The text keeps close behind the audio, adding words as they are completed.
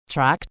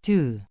Track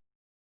 2.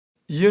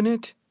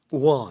 Unit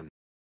 1.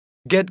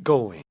 Get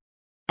going.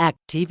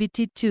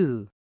 Activity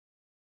 2.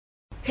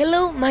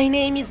 Hello, my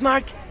name is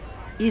Mark.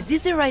 Is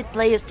this the right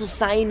place to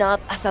sign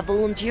up as a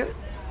volunteer?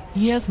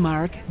 Yes,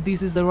 Mark,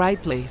 this is the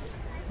right place.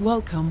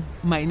 Welcome,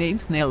 my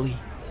name's Nelly.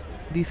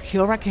 This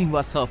hurricane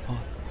was awful.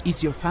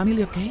 Is your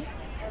family okay?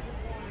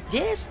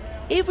 Yes,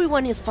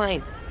 everyone is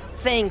fine.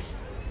 Thanks.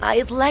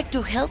 I'd like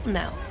to help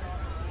now.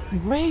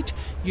 Great,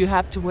 you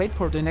have to wait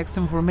for the next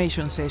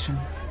information session.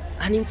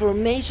 An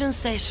information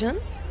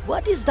session?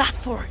 What is that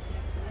for?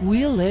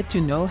 We'll let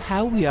you know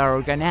how we are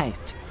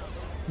organized,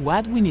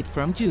 what we need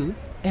from you,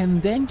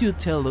 and then you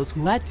tell us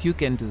what you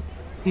can do.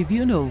 If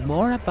you know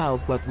more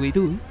about what we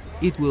do,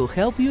 it will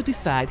help you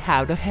decide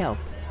how to help.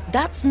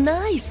 That's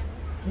nice.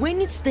 When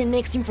is the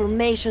next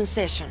information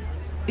session?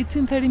 It's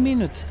in 30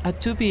 minutes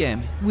at 2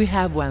 p.m. We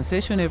have one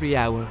session every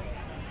hour.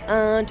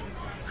 And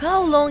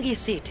how long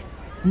is it?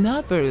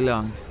 Not very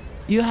long.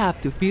 You have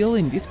to fill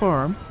in this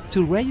form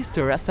to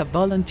register as a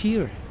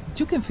volunteer.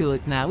 You can fill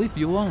it now if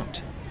you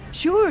want.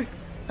 Sure.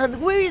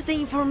 And where is the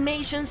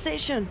information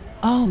session?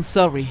 Oh,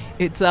 sorry,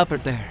 it's over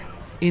there,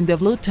 in the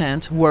blue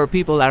tent where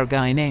people are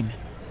going in.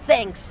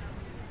 Thanks.